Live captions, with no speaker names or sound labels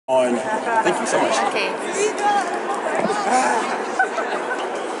Thank you so much. Okay.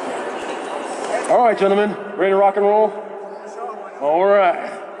 All right, gentlemen, ready to rock and roll? All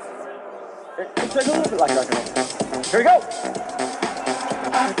right. It's a little bit like rock and roll. Here we go.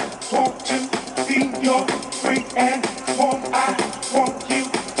 I want to be your freak and warm. I want you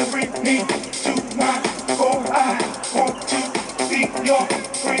to bring me to my goal. I want to be your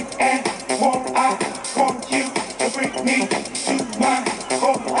freak and warm. I want you to bring me to my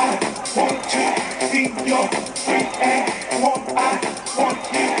goal. I want to be your freak and warm. I want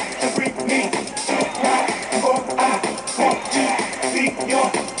you to bring me to my goal. I want to be your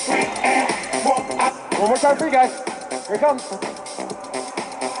freak and warm. One more time for you guys. Here it comes.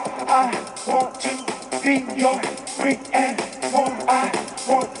 I want to be your freak and warm. I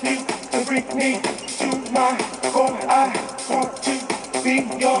want you to bring me to my goal. I want to be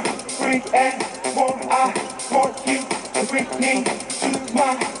your freak and warm. I want you to bring me to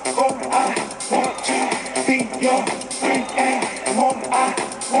my goal. I want to be your freak and warm. I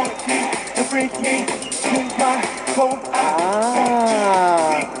want you to bring me to my goal.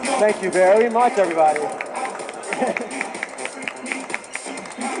 Thank you very much, everybody.